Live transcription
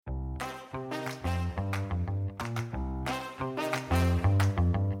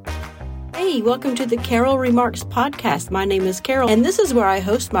Hey, welcome to the Carol Remarks podcast. My name is Carol, and this is where I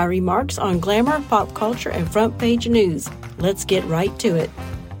host my remarks on glamour, pop culture, and front page news. Let's get right to it.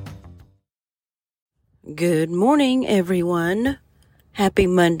 Good morning, everyone. Happy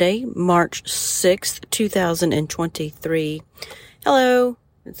Monday, March 6th, 2023. Hello,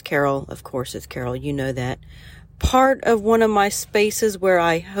 it's Carol. Of course, it's Carol. You know that. Part of one of my spaces where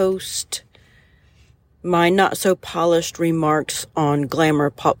I host my not-so-polished remarks on glamour,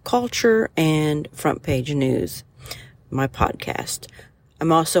 pop culture, and front page news, my podcast.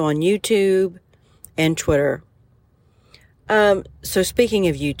 I'm also on YouTube and Twitter. So speaking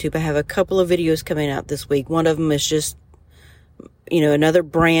of YouTube, I have a couple of videos coming out this week. One of them is just, another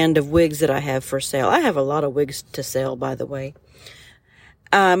brand of wigs that I have for sale. I have a lot of wigs to sell, by the way.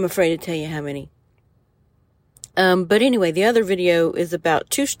 I'm afraid to tell you how many. But anyway, the other video is about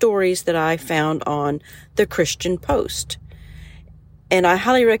two stories that I found on the Christian Post. And I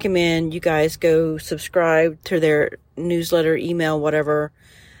highly recommend you guys go subscribe to their newsletter, email, whatever.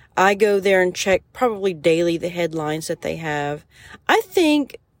 I go there and check probably daily the headlines that they have. I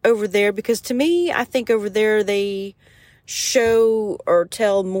think over there, because to me, I think over there they show or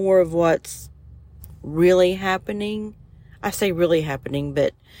tell more of what's really happening. I say really happening,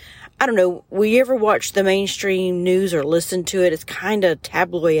 but I don't know, will you ever watch the mainstream news or listen to it? It's kind of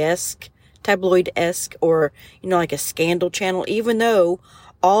tabloid-esque, or, like a scandal channel, even though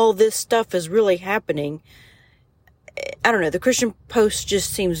all this stuff is really happening. I don't know, the Christian Post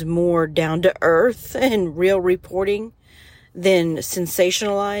just seems more down to earth and real reporting than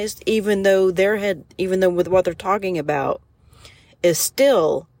sensationalized, even though with what they're talking about is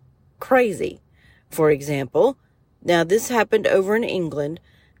still crazy. For example, now this happened over in England.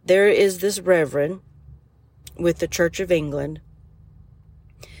 There is this reverend with the Church of England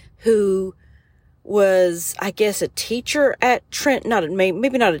who was, I guess, a teacher at Trent,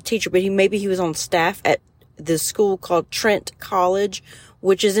 maybe not a teacher, but maybe he was on staff at this school called Trent College,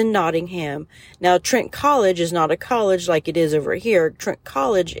 which is in Nottingham. Now, Trent College is not a college like it is over here. Trent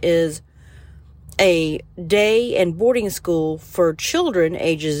College is a day and boarding school for children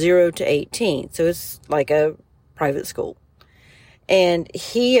ages 0 to 18. So it's like a private school. And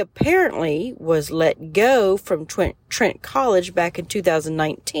he apparently was let go from Trent College back in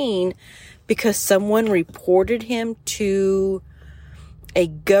 2019 because someone reported him to a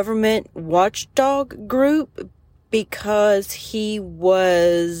government watchdog group because he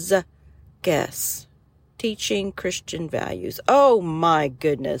was, teaching Christian values. Oh my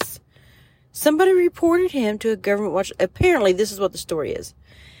goodness. Somebody reported him to a government watch. Apparently, this is what the story is.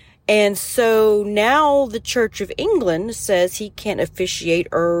 And so now the Church of England says he can't officiate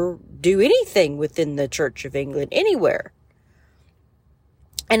or do anything within the Church of England anywhere.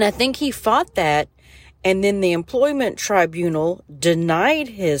 And I think he fought that. And then the employment tribunal denied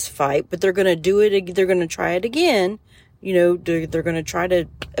his fight, but they're going to do it. They're going to try it again. They're going to try to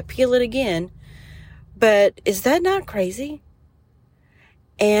appeal it again. But is that not crazy?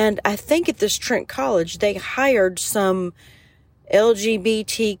 And I think at this Trent College, they hired some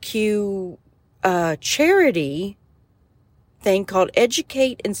LGBTQ charity thing called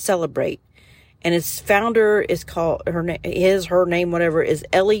Educate and Celebrate, and its founder is called her name whatever is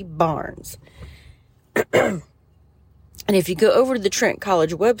Ellie Barnes. And if you go over to the Trent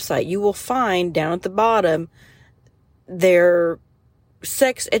College website, you will find down at the bottom their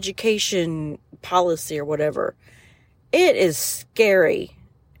sex education policy or whatever. It is scary.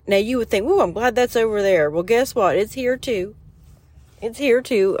 Now you would think, "Ooh, I'm glad that's over there." Well, guess what? It's here too. It's here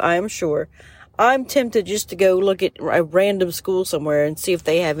too, I'm sure. I'm tempted just to go look at a random school somewhere and see if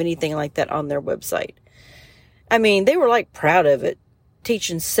they have anything like that on their website. I mean, they were proud of it.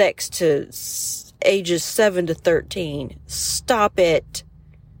 Teaching sex to ages 7 to 13. Stop it.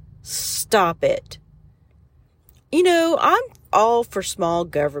 Stop it. I'm all for small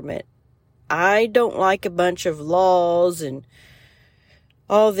government. I don't like a bunch of laws and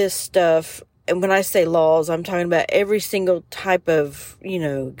all this stuff. And when I say laws, I'm talking about every single type of,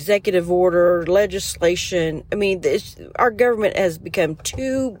 executive order, legislation. I mean, our government has become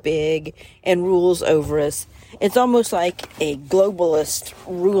too big and rules over us. It's almost like a globalist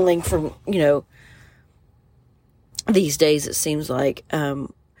ruling from, these days, it seems like.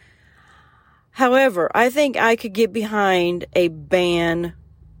 However, I think I could get behind a ban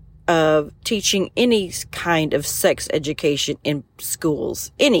of teaching any kind of sex education in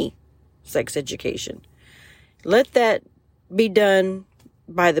schools. Any sex education. Let that be done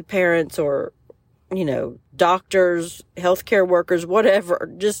by the parents or, doctors, healthcare workers, whatever.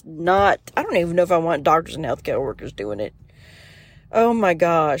 Just not, I don't even know if I want doctors and healthcare workers doing it. Oh my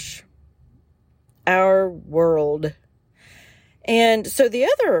gosh. Our world. And so the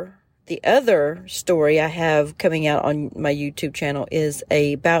other The other story I have coming out on my YouTube channel is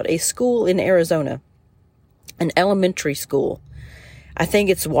about a school in Arizona, an elementary school. I think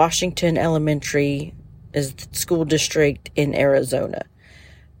it's Washington Elementary is the school district in Arizona.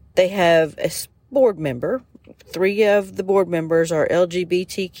 They have a board member. 3 of the board members are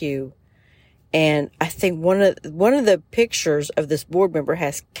LGBTQ. And I think one of the pictures of this board member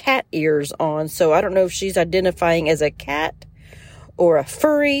has cat ears on. So I don't know if she's identifying as a cat or a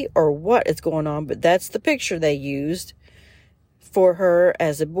furry or what is going on, but that's the picture they used for her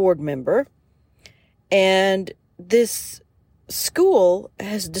as a board member. And this school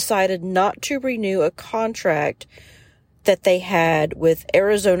has decided not to renew a contract that they had with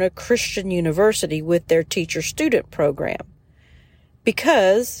Arizona Christian University with their teacher-student program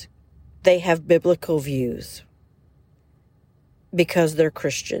because they have biblical views, because they're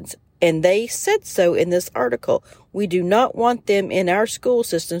Christians. And they said so in this article. We do not want them in our school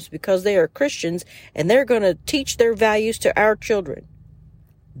systems because they are Christians and they're going to teach their values to our children.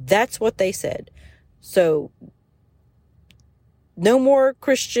 That's what they said. So, no more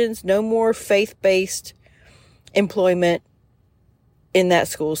Christians, no more faith-based employment in that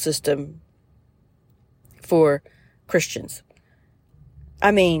school system for Christians.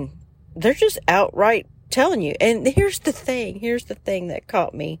 I mean, they're just outright telling you. And here's the thing that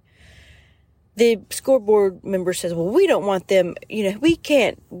caught me. The school board member says, well, we don't want them,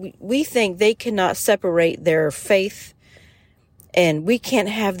 we think they cannot separate their faith, and we can't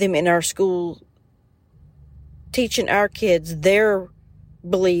have them in our school teaching our kids their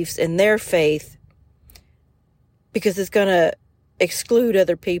beliefs and their faith because it's going to exclude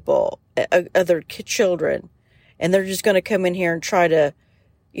other people, other children, and they're just going to come in here and try to,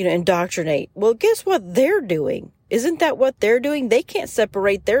 indoctrinate. Well, guess what they're doing? Isn't that what they're doing? They can't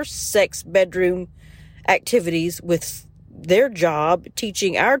separate their sex bedroom activities with their job,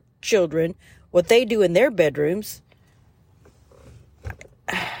 teaching our children what they do in their bedrooms.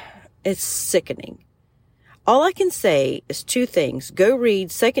 It's sickening. All I can say is 2 things. Go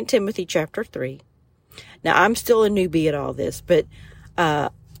read 2 Timothy chapter 3. Now, I'm still a newbie at all this, but I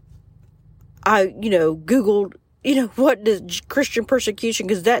Googled, what does Christian persecution,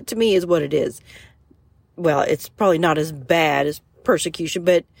 because that to me is what it is. Well, it's probably not as bad as persecution,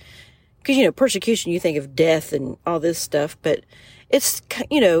 but because, persecution, you think of death and all this stuff, but it's,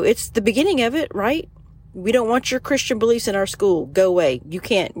 it's the beginning of it, right? We don't want your Christian beliefs in our school. Go away. You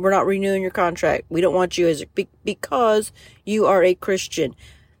can't. We're not renewing your contract. We don't want you because you are a Christian.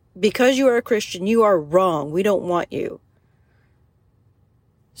 Because you are a Christian, you are wrong. We don't want you.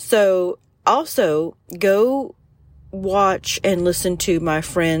 So, also, go watch and listen to my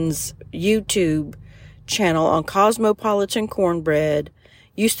friend's YouTube channel on Cosmopolitan Cornbread.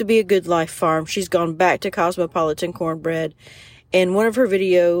 Used to be a Good Life Farm. She's gone back to Cosmopolitan Cornbread. And one of her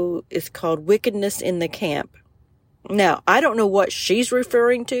videos is called Wickedness in the Camp. Now, I don't know what she's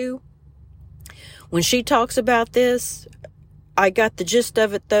referring to when she talks about this. I got the gist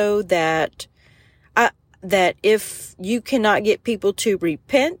of it, though, that if you cannot get people to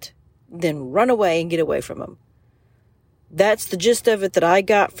repent, then run away and get away from them. That's the gist of it that I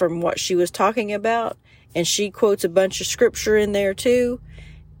got from what she was talking about. And she quotes a bunch of scripture in there, too.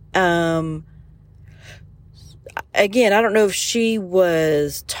 Again, I don't know if she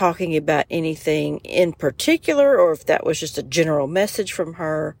was talking about anything in particular or if that was just a general message from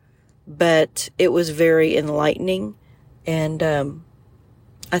her, but it was very enlightening, and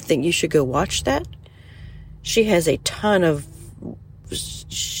I think you should go watch that. She has a ton of...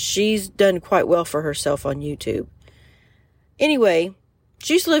 She's done quite well for herself on YouTube. Anyway,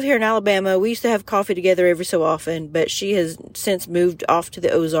 she used to live here in Alabama. We used to have coffee together every so often, but she has since moved off to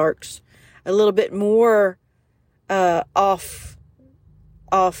the Ozarks. A little bit more... off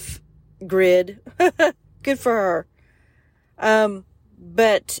grid. Good for her.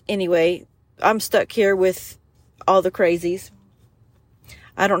 But anyway, I'm stuck here with all the crazies.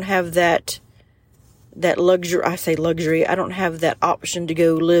 I don't have that luxury. I say luxury. I don't have that option to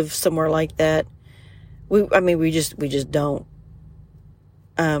go live somewhere like that. We just don't.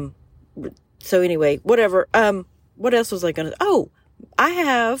 So anyway, whatever. What else was I gonna? Oh, I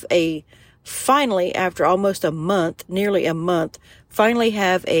have finally, after almost a month, nearly a month, finally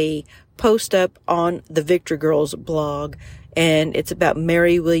have a post up on the Victory Girls blog, and it's about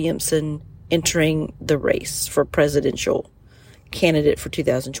Mary Williamson entering the race for presidential candidate for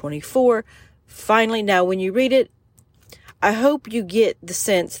 2024. Finally, now when you read it, I hope you get the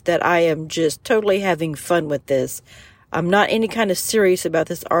sense that I am just totally having fun with this. I'm not any kind of serious about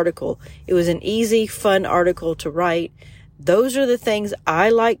this article. It was an easy, fun article to write. Those are the things I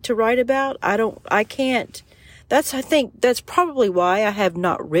like to write about. I think that's probably why I have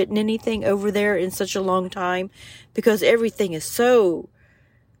not written anything over there in such a long time, because everything is so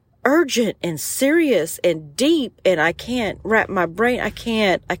urgent and serious and deep, and I can't wrap my brain. I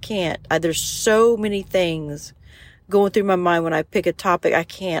can't. There's so many things going through my mind when I pick a topic. I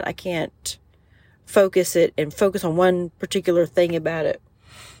can't focus it and focus on one particular thing about it.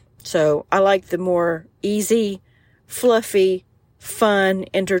 So I like the more easy, fluffy, fun,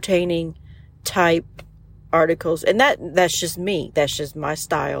 entertaining type articles. And that's just me. That's just my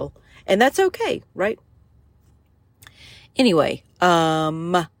style. And that's okay, right? Anyway,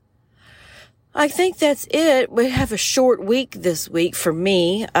 I think that's it. We have a short week this week for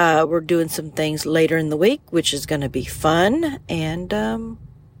me. We're doing some things later in the week, which is going to be fun. And,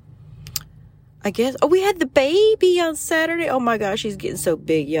 I guess, we had the baby on Saturday. Oh my gosh, he's getting so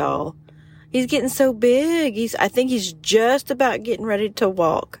big, y'all. He's getting so big. I think he's just about getting ready to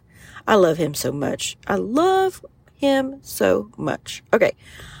walk. I love him so much. I love him so much. Okay,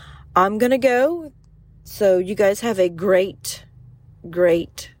 I'm going to go. So you guys have a great,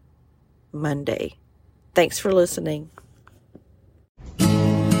 great Monday. Thanks for listening.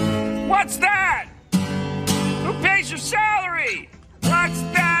 What's that? Who pays your salary? What's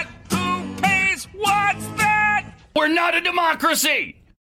that? Who pays? What's that? We're not a democracy!